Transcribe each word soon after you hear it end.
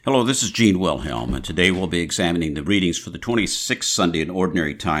Hello, this is Gene Wilhelm, and today we'll be examining the readings for the 26th Sunday in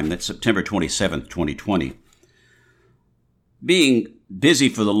Ordinary Time. That's September 27th, 2020. Being busy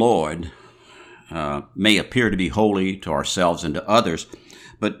for the Lord may appear to be holy to ourselves and to others,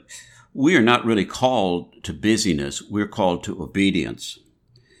 but we are not really called to busyness. We're called to obedience.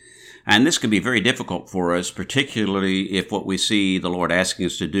 And this can be very difficult for us, particularly if what we see the Lord asking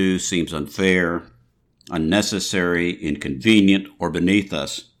us to do seems unfair, unnecessary, inconvenient, or beneath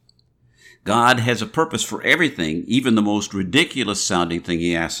us. God has a purpose for everything, even the most ridiculous sounding thing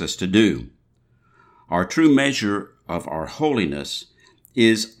He asks us to do. Our true measure of our holiness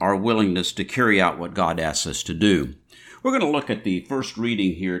is our willingness to carry out what God asks us to do. We're going to look at the first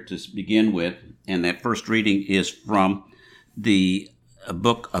reading here to begin with, and that first reading is from the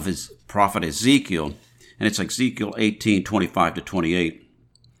book of his prophet Ezekiel, and it's Ezekiel 18:25-28.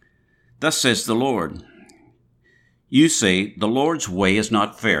 Thus says the Lord, you say, the Lord's way is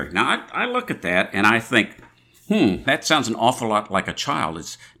not fair. Now, I look at that and I think, that sounds an awful lot like a child.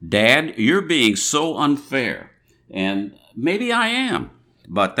 It's, Dad, you're being so unfair. And maybe I am,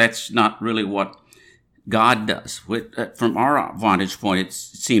 but that's not really what God does. From our vantage point, it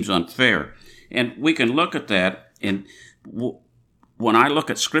seems unfair. And we can look at that, and when I look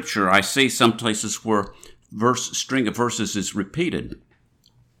at Scripture, I see some places where string of verses is repeated,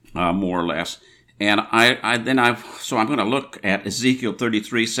 more or less. And so I'm going to look at Ezekiel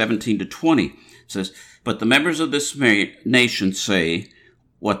 33:17-20. It says, but the members of this nation say,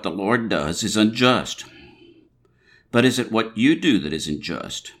 what the Lord does is unjust. But is it what you do that is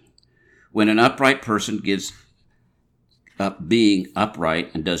unjust? When an upright person gives up being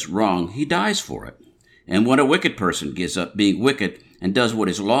upright and does wrong, he dies for it. And when a wicked person gives up being wicked and does what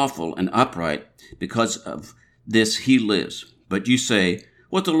is lawful and upright, because of this he lives. But you say,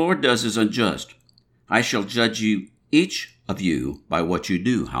 what the Lord does is unjust. I shall judge you, each of you, by what you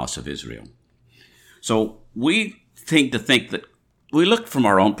do, house of Israel. So we think that we look from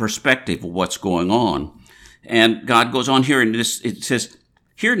our own perspective of what's going on. And God goes on here and it says,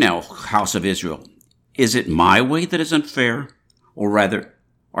 hear now, house of Israel, is it my way that is unfair? Or rather,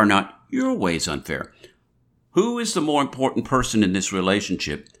 are not your ways unfair? Who is the more important person in this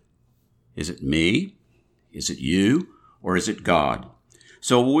relationship? Is it me? Is it you? Or is it God?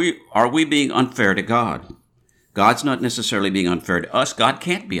 So are we being unfair to God? God's not necessarily being unfair to us. God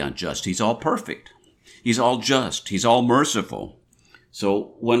can't be unjust. He's all perfect. He's all just. He's all merciful.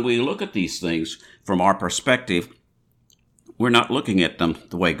 So when we look at these things from our perspective, we're not looking at them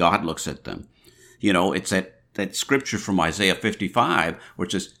the way God looks at them. You know, it's that scripture from Isaiah 55,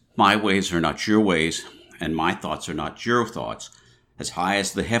 which is, my ways are not your ways, and my thoughts are not your thoughts. As high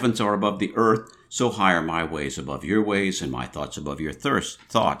as the heavens are above the earth, so high are my ways above your ways, and my thoughts above your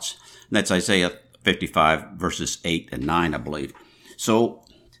thoughts. And that's Isaiah 55, verses 8 and 9, I believe. So,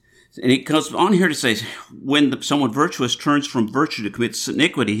 and it goes on here to say, when someone virtuous turns from virtue to commit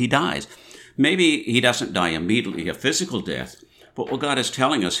iniquity, he dies. Maybe he doesn't die immediately, a physical death, but what God is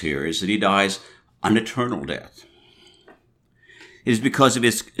telling us here is that he dies an eternal death. It is because of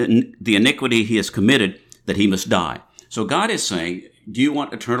the iniquity he has committed that he must die. So God is saying, do you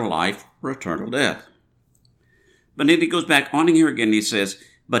want eternal life or eternal death? But then he goes back on here again and he says,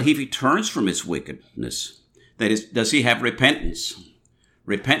 but if he turns from his wickedness, that is, does he have repentance?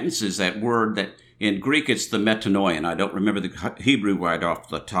 Repentance is that word that in Greek it's the metanoia, and I don't remember the Hebrew right off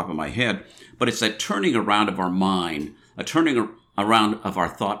the top of my head, but it's that turning around of our mind, a turning around of our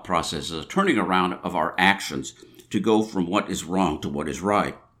thought processes, a turning around of our actions to go from what is wrong to what is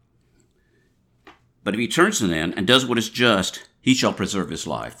right. But if he turns then and does what is just, he shall preserve his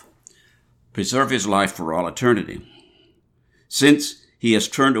life. Preserve his life for all eternity. Since he has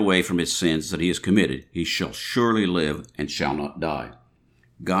turned away from his sins that he has committed, he shall surely live and shall not die.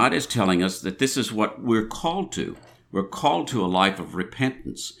 God is telling us that this is what we're called to. We're called to a life of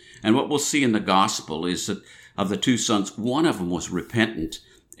repentance. And what we'll see in the gospel is that of the two sons, one of them was repentant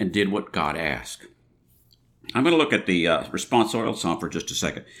and did what God asked. I'm going to look at the responsorial psalm for just a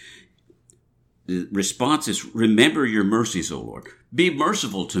second. The response is, remember your mercies, O Lord. Be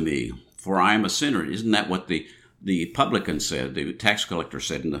merciful to me, for I am a sinner. Isn't that what the publican said, the tax collector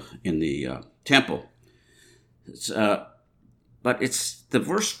said in the temple? But it's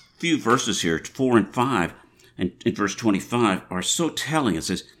the few verses here, 4 and 5, and in verse 25, are so telling. It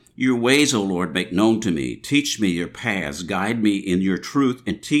says, your ways, O Lord, make known to me. Teach me your paths. Guide me in your truth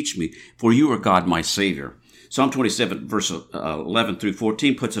and teach me, for you are God, my Savior. Psalm 27, verse 11 through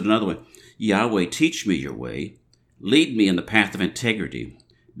 14 puts it another way. Yahweh, teach me your way. Lead me in the path of integrity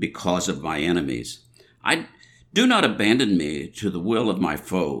because of my enemies. Do not abandon me to the will of my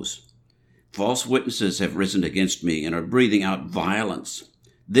foes. False witnesses have risen against me and are breathing out violence.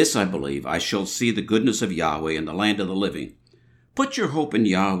 This I believe, I shall see the goodness of Yahweh in the land of the living. Put your hope in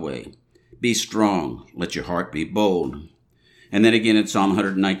Yahweh. Be strong. Let your heart be bold. And then again in Psalm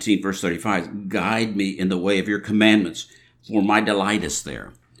 119, verse 35, guide me in the way of your commandments, for my delight is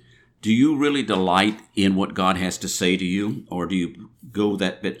there. Do you really delight in what God has to say to you? Or do you go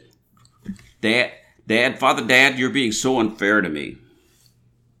that bit, Father, Dad, you're being so unfair to me.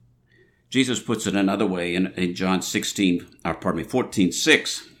 Jesus puts it another way in John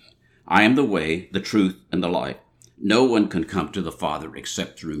 14:6. I am the way, the truth, and the life. No one can come to the Father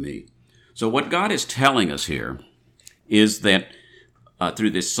except through me. So what God is telling us here is that, through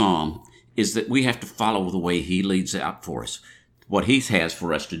this psalm, is that we have to follow the way he leads out for us, what he has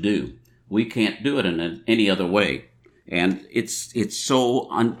for us to do. We can't do it in any other way. And it's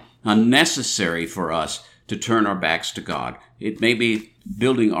so unnecessary for us to turn our backs to God. It may be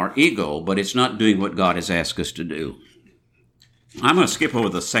building our ego, but it's not doing what God has asked us to do. I'm going to skip over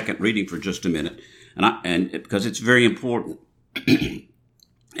the second reading for just a minute, because it's very important.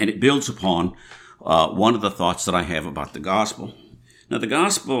 And it builds upon one of the thoughts that I have about the gospel. Now, the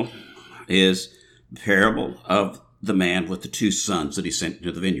gospel is the parable of the man with the two sons that he sent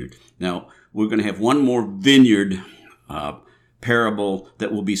into the vineyard. Now, we're going to have one more vineyard parable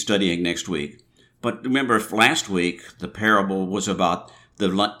that we'll be studying next week. But remember, last week, the parable was about the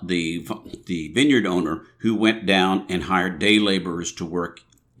vineyard owner who went down and hired day laborers to work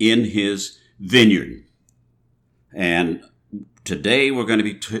in his vineyard. And today we're going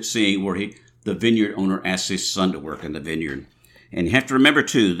to be seeing where the vineyard owner asks his son to work in the vineyard. And you have to remember,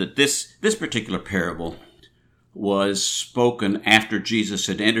 too, that this particular parable was spoken after Jesus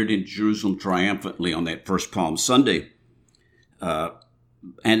had entered into Jerusalem triumphantly on that first Palm Sunday.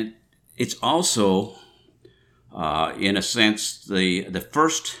 And it's also, in a sense, the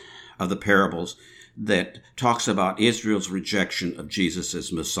first of the parables that talks about Israel's rejection of Jesus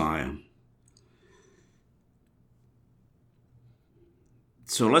as Messiah.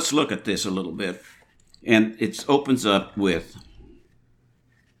 So let's look at this a little bit. And it opens up with,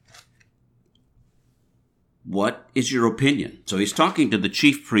 what is your opinion? So he's talking to the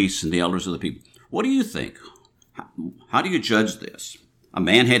chief priests and the elders of the people. What do you think? How do you judge this? A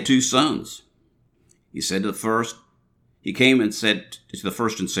man had two sons. He said to the first, he came and said to the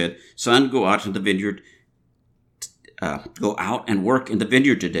first and said, son, go out in the vineyard, go out and work in the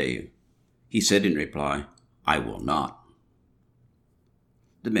vineyard today. He said in reply, I will not.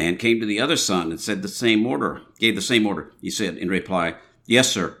 The man came to the other son and said gave the same order. He said in reply, yes,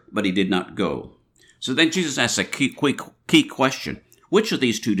 sir, but he did not go. So then Jesus asks a key question. Which of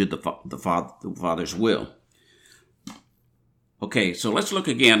these two did the Father's will? Okay, so let's look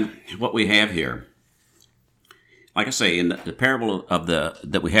again at what we have here. Like I say, in the parable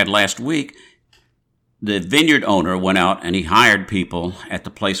that we had last week, the vineyard owner went out and he hired people at the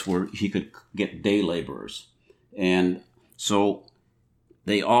place where he could get day laborers. And so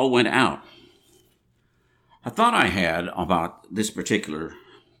they all went out. A thought I had about this particular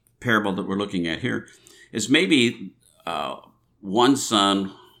parable that we're looking at here is maybe one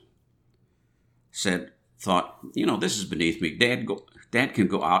son thought, this is beneath me. Dad can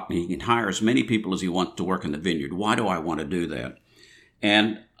go out and he can hire as many people as he wants to work in the vineyard. Why do I want to do that?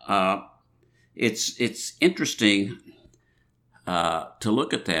 And it's interesting to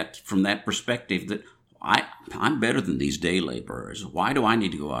look at that from that perspective, that I'm better than these day laborers. Why do I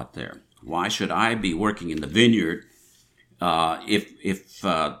need to go out there? Why should I be working in the vineyard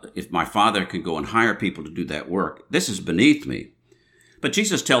if my Father can go and hire people to do that work? This is beneath me. But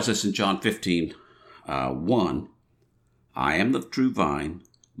Jesus tells us in John 15:1, I am the true vine,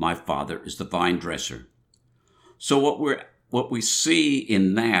 my Father is the vine dresser. So what we see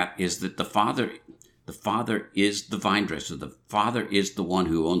in that is that the Father is the vine dresser. The Father is the one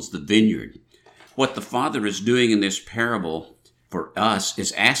who owns the vineyard. What the Father is doing in this parable for us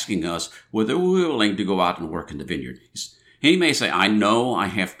is asking us whether we're willing to go out and work in the vineyard. He may say, I know I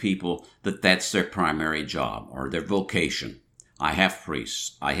have people that's their primary job or their vocation. I have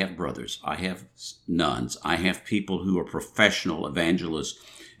priests, I have brothers, I have nuns, I have people who are professional evangelists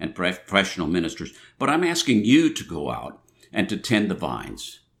and professional ministers. But I'm asking you to go out and to tend the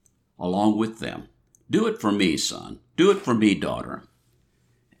vines along with them. Do it for me, son. Do it for me, daughter.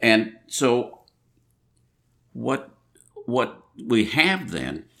 And so what we have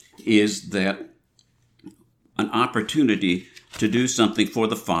then is that an opportunity to do something for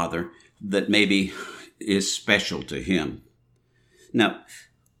the Father that maybe is special to him. Now,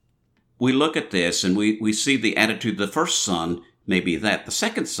 we look at this and we see the attitude. The first son may be that. The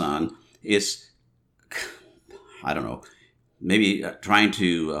second son is, maybe trying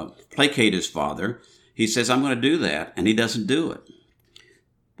to placate his father. He says, I'm going to do that, and he doesn't do it.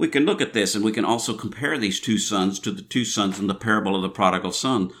 we can look at this and we can also compare these two sons to the two sons in the parable of the prodigal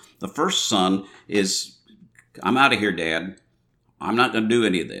son. The first son is, I'm out of here, Dad. I'm not going to do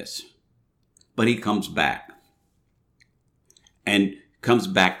any of this. But he comes back. And comes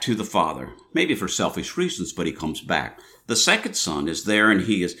back to the father. Maybe for selfish reasons, but he comes back. The second son is there and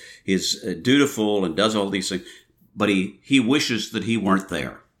he is dutiful and does all these things. But he wishes that he weren't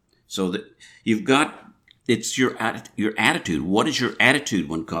there. So that you've got, it's your attitude. What is your attitude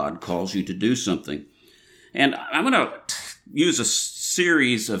when God calls you to do something? And I'm going to use a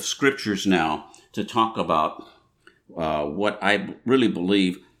series of scriptures now to talk about what I really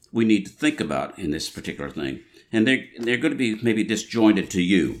believe we need to think about in this particular thing. And they're going to be maybe disjointed to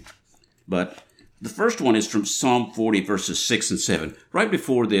you. But the first one is from Psalm 40, verses 6 and 7. Right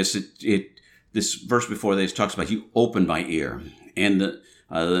before this, this verse before this talks about you open my ear. And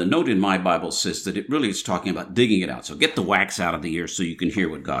the note in my Bible says that it really is talking about digging it out. So get the wax out of the ear so you can hear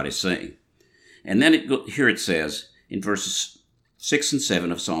what God is saying. And then here it says in verses 6 and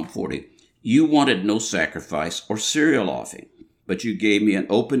 7 of Psalm 40, you wanted no sacrifice or cereal offering, but you gave me an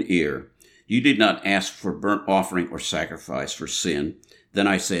open ear. You did not ask for burnt offering or sacrifice for sin. Then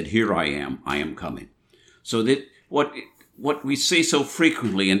I said, here I am coming. So that what we see so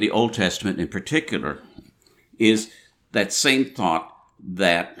frequently in the Old Testament in particular is that same thought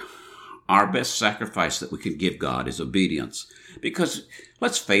that our best sacrifice that we can give God is obedience. Because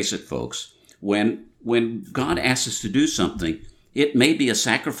let's face it, folks, when God asks us to do something, it may be a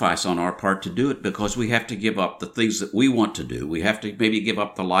sacrifice on our part to do it because we have to give up the things that we want to do. We have to maybe give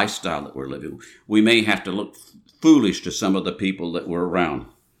up the lifestyle that we're living. We may have to look foolish to some of the people that we're around.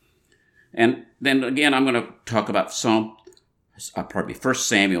 And then again, I'm going to talk about 1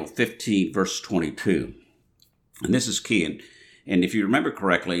 Samuel 15, verse 22. And this is key. And if you remember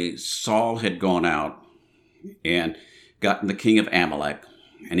correctly, Saul had gone out and gotten the king of Amalek,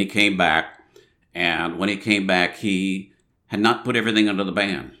 and he came back. And when he came back, he had not put everything under the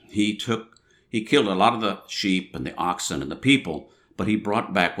ban. He killed a lot of the sheep and the oxen and the people, but he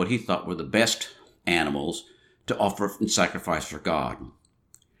brought back what he thought were the best animals to offer in sacrifice for God.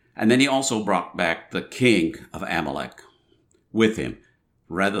 And then he also brought back the king of Amalek with him,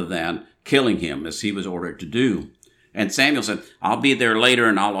 rather than killing him as he was ordered to do. And Samuel said, I'll be there later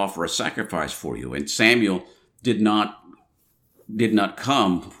and I'll offer a sacrifice for you. And Samuel did not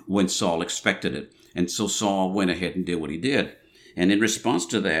come when Saul expected it. And so Saul went ahead and did what he did. And in response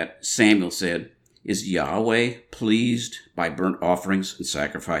to that, Samuel said, is Yahweh pleased by burnt offerings and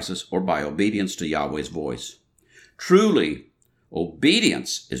sacrifices or by obedience to Yahweh's voice? Truly,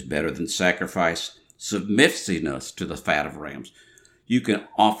 obedience is better than sacrifice, submissiveness to the fat of rams. You can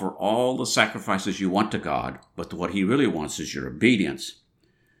offer all the sacrifices you want to God, but what he really wants is your obedience.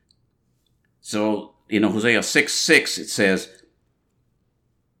 So, Hosea 6:6, it says,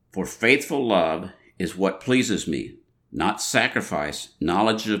 for faithful love is what pleases me, not sacrifice,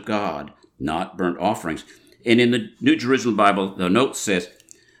 knowledge of God, not burnt offerings. And in the New Jerusalem Bible, the note says,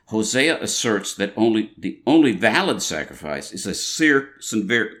 Hosea asserts that the only valid sacrifice is a sincere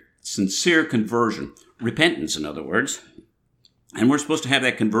conversion, repentance, in other words. And we're supposed to have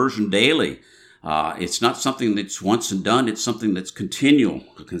that conversion daily. It's not something that's once and done. It's something that's continual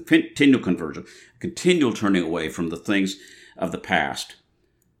conversion, continual turning away from the things of the past.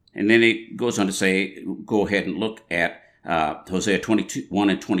 And then it goes on to say, go ahead and look at Hosea 21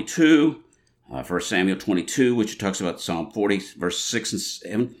 and 22, 1 Samuel 22, which talks about Psalm 40, verse 6 and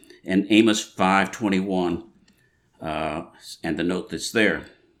 7, and Amos 5:21, and the note that's there.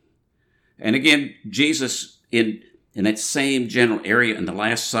 And again, Jesus, in that same general area in the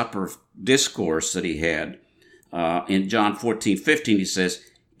Last Supper discourse that he had, in John 14:15, he says,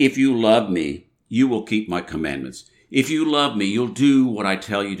 if you love me, you will keep my commandments. If you love me, you'll do what I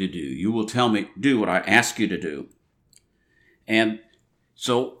tell you to do. You will do what I ask you to do. And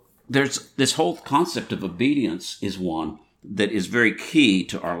so there's this whole concept of obedience is one that is very key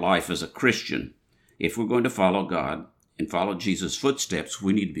to our life as a Christian. If we're going to follow God and follow Jesus' footsteps,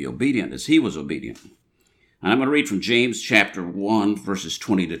 we need to be obedient as he was obedient. And I'm going to read from James chapter 1, verses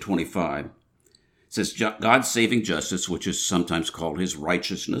 20 to 25. It says, God's saving justice, which is sometimes called his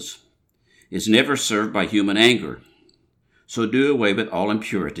righteousness, is never served by human anger. So do away with all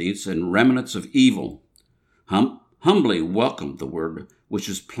impurities and remnants of evil. Humbly welcome the word which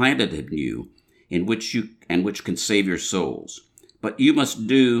is planted in you, which can save your souls. But you must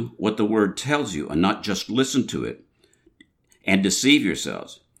do what the word tells you and not just listen to it and deceive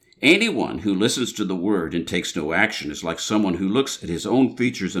yourselves. Anyone who listens to the word and takes no action is like someone who looks at his own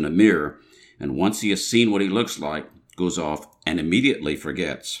features in a mirror, and once he has seen what he looks like, goes off and immediately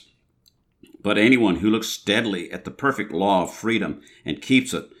forgets But anyone who looks steadily at the perfect law of freedom and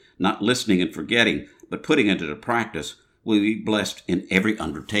keeps it, not listening and forgetting, but putting it into practice, will be blessed in every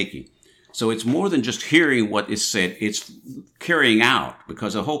undertaking. So it's more than just hearing what is said, it's carrying out,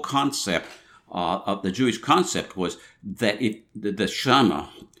 because the whole concept of the Jewish concept was that the Shema,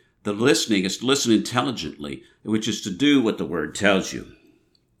 the listening, is to listen intelligently, which is to do what the word tells you.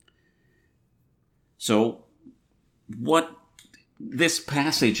 So what this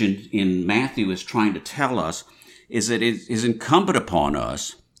passage in Matthew is trying to tell us is that it is incumbent upon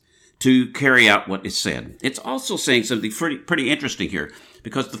us to carry out what is said. It's also saying something pretty interesting here,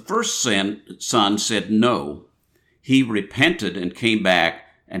 because the first son said no. He repented and came back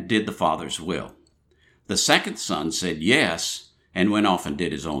and did the Father's will. The second son said yes and went off and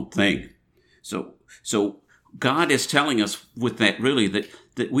did his own thing. So God is telling us with that really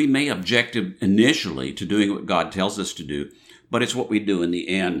that we may object initially to doing what God tells us to do, but it's what we do in the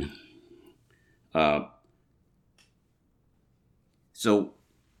end. So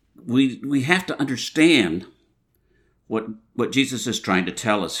we have to understand what Jesus is trying to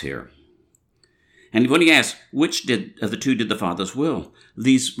tell us here. And when he asks, which of the two did the Father's will?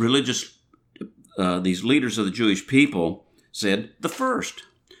 These leaders of the Jewish people said the first,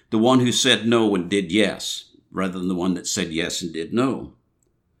 the one who said no and did yes, rather than the one that said yes and did no.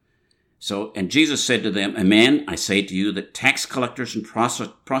 So, and Jesus said to them, Amen, I say to you that tax collectors and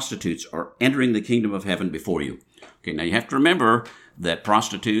prostitutes are entering the kingdom of heaven before you. Okay, now you have to remember that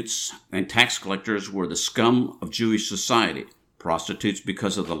prostitutes and tax collectors were the scum of Jewish society. Prostitutes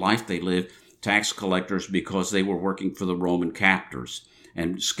because of the life they lived, tax collectors because they were working for the Roman captors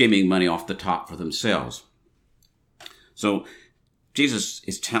and skimming money off the top for themselves. So Jesus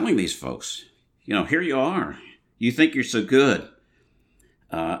is telling these folks, here you are. You think you're so good.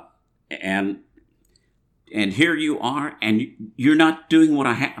 And here you are, and you're not doing what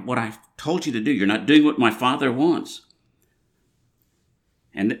I told you to do. You're not doing what my Father wants.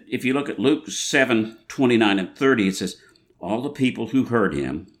 And if you look at Luke 7:29 and 30, it says, all the people who heard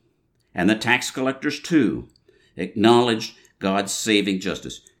him, and the tax collectors too, acknowledged God's saving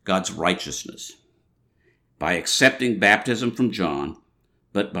justice, God's righteousness, by accepting baptism from John,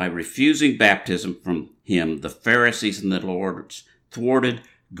 but by refusing baptism from him, the Pharisees and the Lords thwarted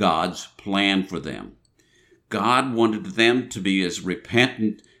God's plan for them. God wanted them to be as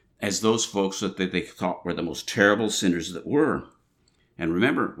repentant as those folks that they thought were the most terrible sinners that were. And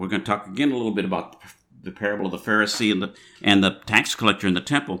remember, we're going to talk again a little bit about the parable of the Pharisee and the tax collector in the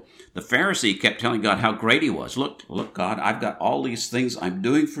temple. The Pharisee kept telling God how great he was. Look, God, I've got all these things I'm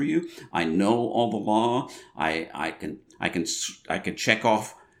doing for you. I know all the law. I can check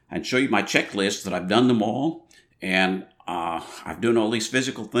off and show you my checklist that I've done them all. And I've done all these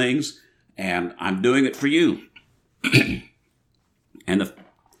physical things, and I'm doing it for you. And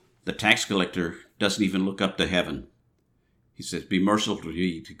the tax collector doesn't even look up to heaven. He says, be merciful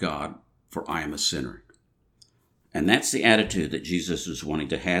to God, for I am a sinner. And that's the attitude that Jesus is wanting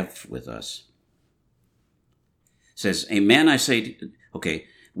to have with us. It says, Amen, I say to you. Okay,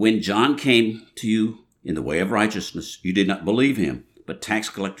 when John came to you in the way of righteousness, you did not believe him, but tax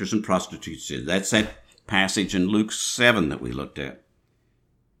collectors and prostitutes did. That's that passage in Luke 7 that we looked at.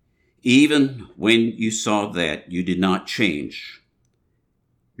 Even when you saw that, you did not change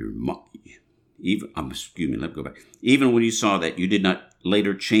your mind. Even when you saw that, you did not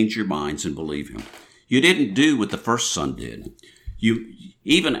later change your minds and believe him. You didn't do what the first son did.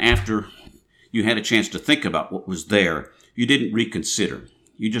 Even after you had a chance to think about what was there, you didn't reconsider.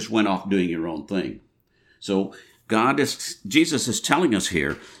 You just went off doing your own thing. So Jesus is telling us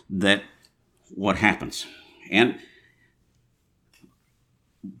here that what happens. And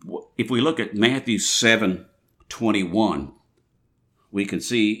if we look at Matthew 7:21, we can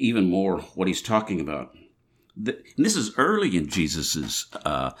see even more what he's talking about. And this is early in Jesus's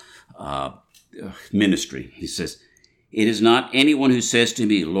ministry. He says, it is not anyone who says to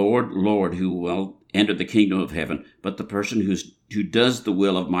me, Lord, Lord, who will enter the kingdom of heaven, but the person who does the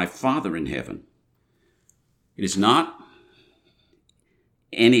will of my Father in heaven. It is not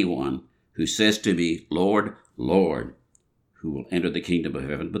anyone who says to me, Lord, Lord, who will enter the kingdom of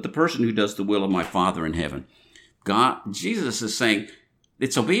heaven, but the person who does the will of my Father in heaven. Jesus is saying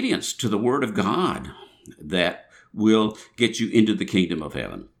it's obedience to the word of God that will get you into the kingdom of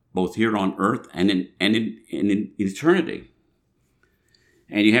heaven, both here on earth and in eternity.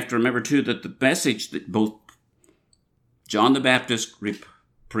 And you have to remember, too, that the message that both John the Baptist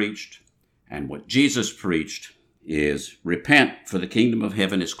preached and what Jesus preached is repent, for the kingdom of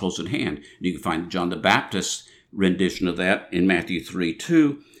heaven is close at hand. And you can find John the Baptist's rendition of that in Matthew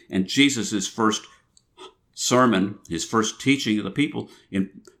 3:2, and Jesus' first sermon, his first teaching of the people in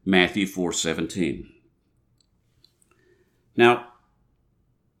Matthew 4:17. Now,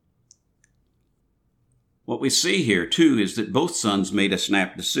 what we see here, too, is that both sons made a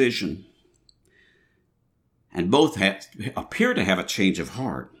snap decision, and both appear to have a change of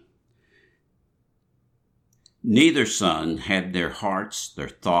heart. Neither son had their hearts, their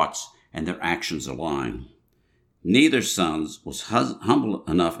thoughts, and their actions aligned. Neither son was humble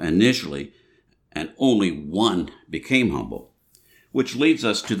enough initially, and only one became humble, which leads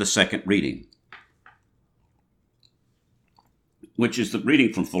us to the second reading, which is the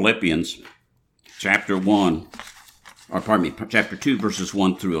reading from Philippians chapter 2, verses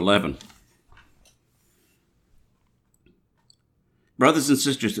 1 through 11. Brothers and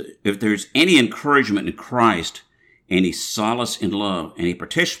sisters, if there's any encouragement in Christ, any solace in love, any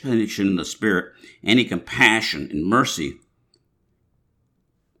participation in the Spirit, any compassion and mercy,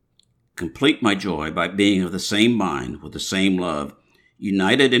 complete my joy by being of the same mind, with the same love,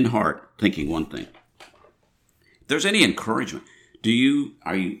 united in heart, thinking one thing. If there's any encouragement,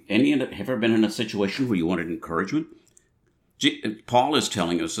 have ever been in a situation where you wanted encouragement? Paul is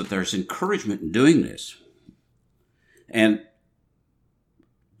telling us that there's encouragement in doing this. And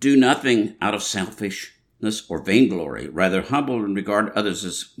do nothing out of selfishness or vainglory. Rather, humble and regard others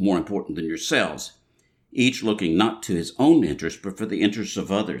as more important than yourselves, each looking not to his own interest, but for the interests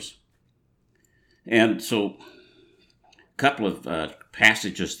of others. And so, a couple of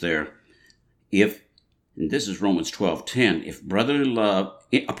passages there. And this is Romans 12:10. In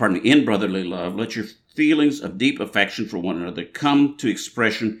brotherly love, let your feelings of deep affection for one another come to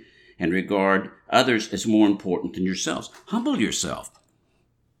expression and regard others as more important than yourselves. Humble yourself.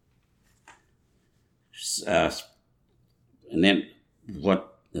 And then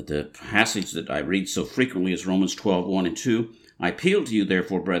the passage that I read so frequently is Romans 12:1 and 2. I appeal to you,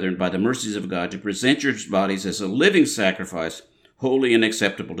 therefore, brethren, by the mercies of God, to present your bodies as a living sacrifice, holy and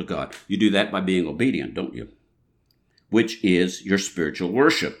acceptable to God. You do that by being obedient, don't you? Which is your spiritual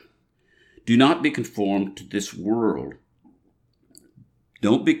worship. Do not be conformed to this world.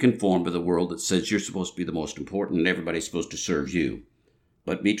 Don't be conformed to the world that says you're supposed to be the most important and everybody's supposed to serve you.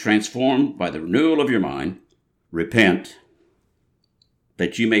 But be transformed by the renewal of your mind. Repent,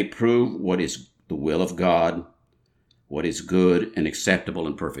 that you may prove what is the will of God, what is good and acceptable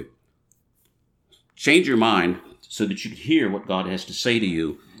and perfect. Change your mind so that you can hear what God has to say to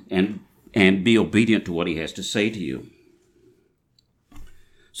you and be obedient to what he has to say to you.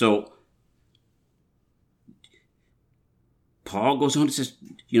 So, Paul goes on and says,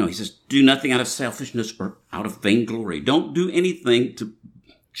 he says, do nothing out of selfishness or out of vainglory. Don't do anything to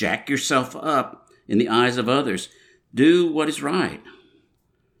jack yourself up in the eyes of others. Do what is right.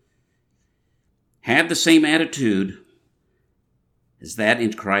 Have the same attitude as that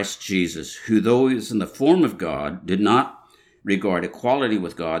in Christ Jesus, who, though he was in the form of God, did not regard equality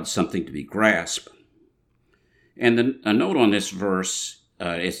with God something to be grasped. And a note on this verse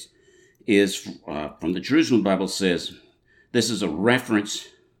is from the Jerusalem Bible says, this is a reference.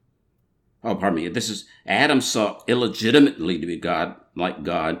 This is Adam sought illegitimately to be God, like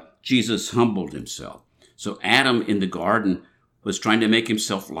God. Jesus humbled himself. So Adam in the garden was trying to make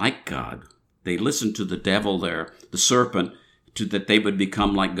himself like God. They listened to the devil there, the serpent, that they would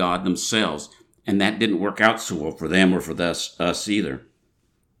become like God themselves. And that didn't work out so well for them or for us either.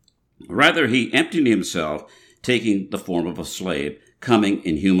 Rather, he emptied himself, taking the form of a slave, coming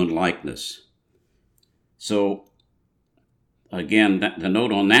in human likeness. So, again, the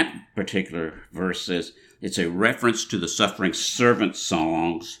note on that particular verse says it's a reference to the suffering servant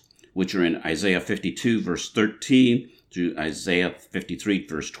songs, which are in Isaiah 52, verse 13, through Isaiah 53,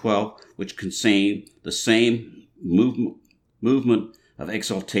 verse 12, which contain the same movement of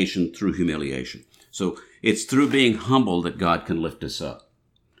exaltation through humiliation. So it's through being humble that God can lift us up.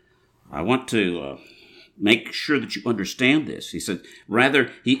 I want to make sure that you understand this. He said,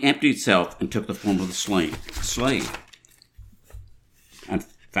 rather, he emptied himself and took the form of a slave, and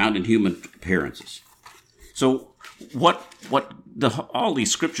found in human appearances. So what all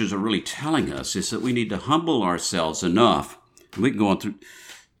these scriptures are really telling us is that we need to humble ourselves enough. And we can go on through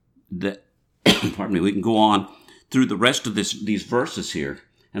we can go on through the rest of these verses here.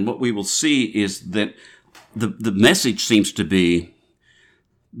 And what we will see is that the message seems to be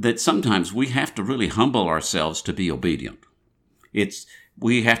that sometimes we have to really humble ourselves to be obedient.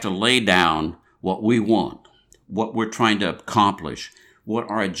 We have to lay down what we want, what we're trying to accomplish, what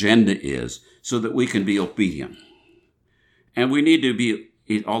our agenda is, so that we can be obedient. And we need to be,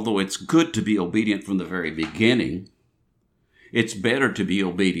 although it's good to be obedient from the very beginning, it's better to be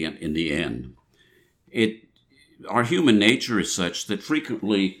obedient in the end. Our human nature is such that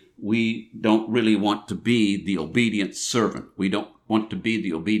frequently we don't really want to be the obedient servant. We don't want to be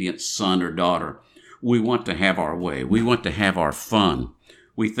the obedient son or daughter. We want to have our way. We want to have our fun.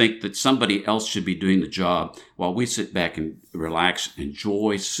 We think that somebody else should be doing the job while we sit back and relax,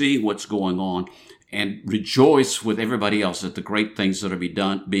 enjoy, see what's going on, and rejoice with everybody else at the great things that are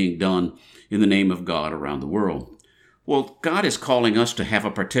being done in the name of God around the world. Well, God is calling us to have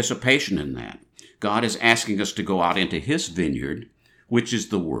a participation in that. God is asking us to go out into His vineyard, which is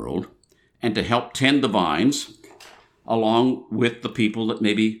the world, and to help tend the vines along with the people that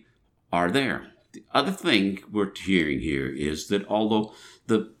maybe are there. The other thing we're hearing here is that although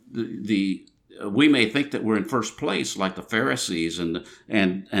we may think that we're in first place, like the Pharisees and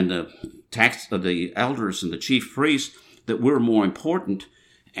the elders and the chief priests, that we're more important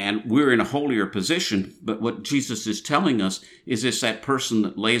and we're in a holier position. But what Jesus is telling us is it's that person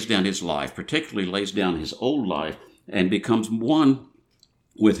that lays down his life, particularly lays down his old life, and becomes one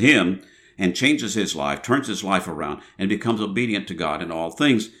with Him and changes his life, turns his life around, and becomes obedient to God in all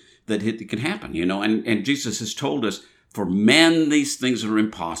things, that it can happen, And Jesus has told us, for men these things are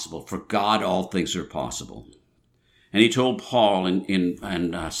impossible, for God all things are possible. And He told Paul in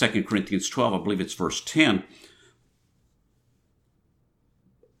 2 Corinthians 12, I believe it's verse 10,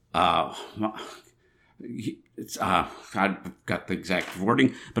 I've got the exact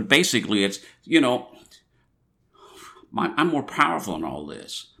wording, but basically it's, I'm more powerful in all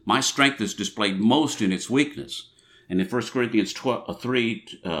this. My strength is displayed most in its weakness. And in 1 Corinthians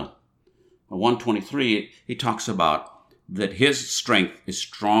 1:23, he talks about that his strength is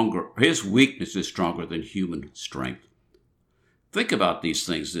stronger, his weakness is stronger than human strength. Think about these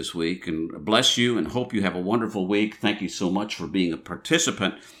things this week, and bless you, and hope you have a wonderful week. Thank you so much for being a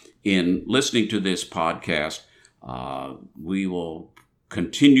participant in listening to this podcast. We will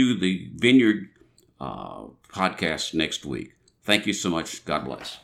continue the Vineyard podcast next week. Thank you so much. God bless.